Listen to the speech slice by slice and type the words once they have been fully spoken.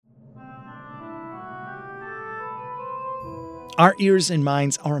Our ears and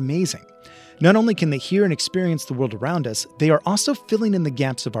minds are amazing. Not only can they hear and experience the world around us, they are also filling in the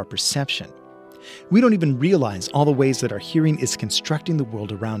gaps of our perception. We don't even realize all the ways that our hearing is constructing the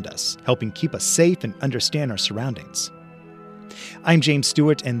world around us, helping keep us safe and understand our surroundings. I'm James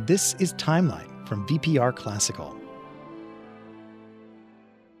Stewart, and this is Timeline from VPR Classical.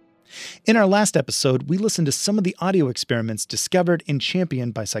 In our last episode, we listened to some of the audio experiments discovered and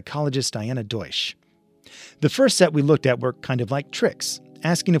championed by psychologist Diana Deutsch. The first set we looked at were kind of like tricks,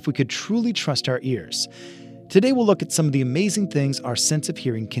 asking if we could truly trust our ears. Today we'll look at some of the amazing things our sense of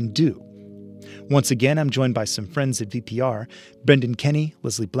hearing can do. Once again, I'm joined by some friends at VPR, Brendan Kenny,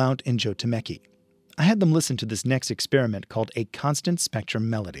 Leslie Blount, and Joe Temecki. I had them listen to this next experiment called a constant spectrum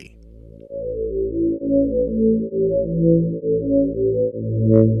melody.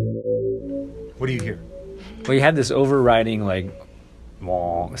 What do you hear? Well, you had this overriding,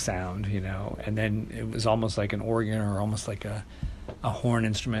 wah sound, and then it was almost like an organ or almost like a horn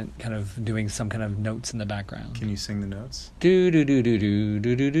instrument kind of doing some kind of notes in the background. Can you sing the notes? Do do do do do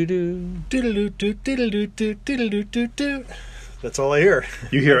do do do do. Diddle do diddle do diddle do do. That's all I hear.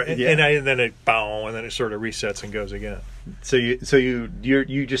 You hear it, yeah. And then it bow, and then it sort of resets and goes again. So you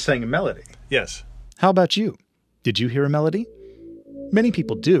just sang a melody. Yes. How about you? Did you hear a melody? Many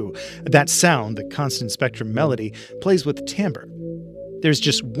people do. That sound, the constant spectrum melody, plays with timbre. There's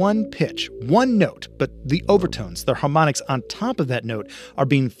just one pitch, one note, but the overtones, the harmonics on top of that note, are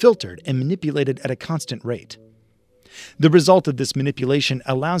being filtered and manipulated at a constant rate. The result of this manipulation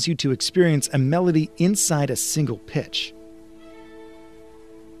allows you to experience a melody inside a single pitch.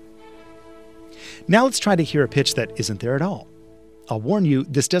 Now let's try to hear a pitch that isn't there at all. I'll warn you,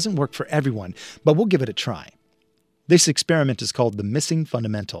 this doesn't work for everyone, but we'll give it a try. This experiment is called the missing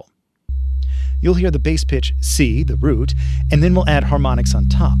fundamental. You'll hear the bass pitch C, the root, and then we'll add harmonics on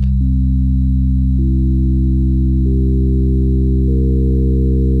top.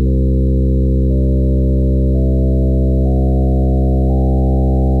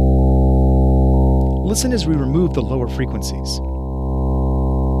 Listen as we remove the lower frequencies.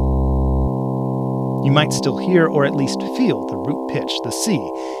 You might still hear or at least feel the root pitch, the C,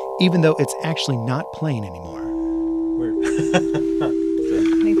 even though it's actually not playing anymore.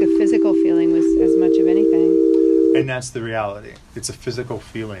 I think the physical feeling was as much of anything. And that's the reality. It's a physical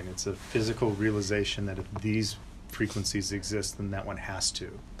feeling. It's a physical realization that if these frequencies exist, then that one has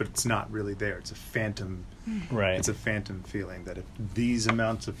to. But it's not really there. It's a phantom. Right. It's a phantom feeling that if these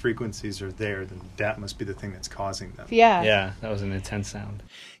amounts of frequencies are there, then that must be the thing that's causing them. Yeah. Yeah, that was an intense sound.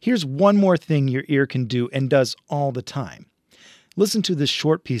 Here's one more thing your ear can do and does all the time. Listen to this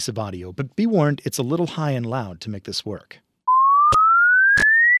short piece of audio, but be warned, it's a little high and loud to make this work.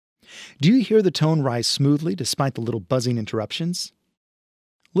 Do you hear the tone rise smoothly despite the little buzzing interruptions?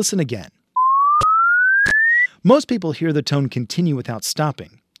 Listen again. Most people hear the tone continue without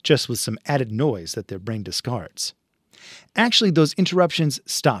stopping, just with some added noise that their brain discards. Actually, those interruptions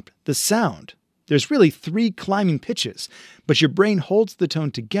stopped the sound. There's really 3 climbing pitches, but your brain holds the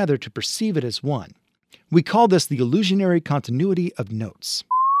tone together to perceive it as one. We call this the illusionary continuity of notes.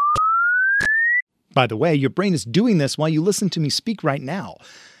 By the way, your brain is doing this while you listen to me speak right now.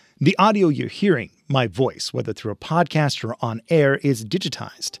 The audio you're hearing, my voice, whether through a podcast or on air, is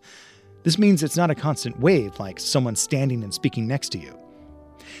digitized. This means it's not a constant wave like someone standing and speaking next to you.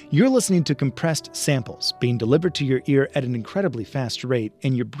 You're listening to compressed samples being delivered to your ear at an incredibly fast rate,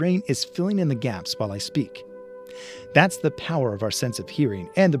 and your brain is filling in the gaps while I speak. That's the power of our sense of hearing,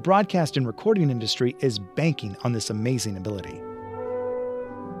 and the broadcast and recording industry is banking on this amazing ability.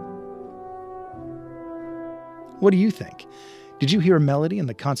 What do you think? Did you hear a melody in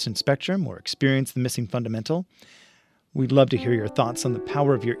the constant spectrum or experience the missing fundamental? We'd love to hear your thoughts on the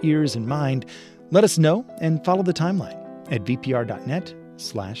power of your ears and mind. Let us know and follow the timeline at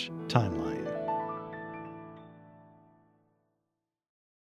vpr.net/timeline.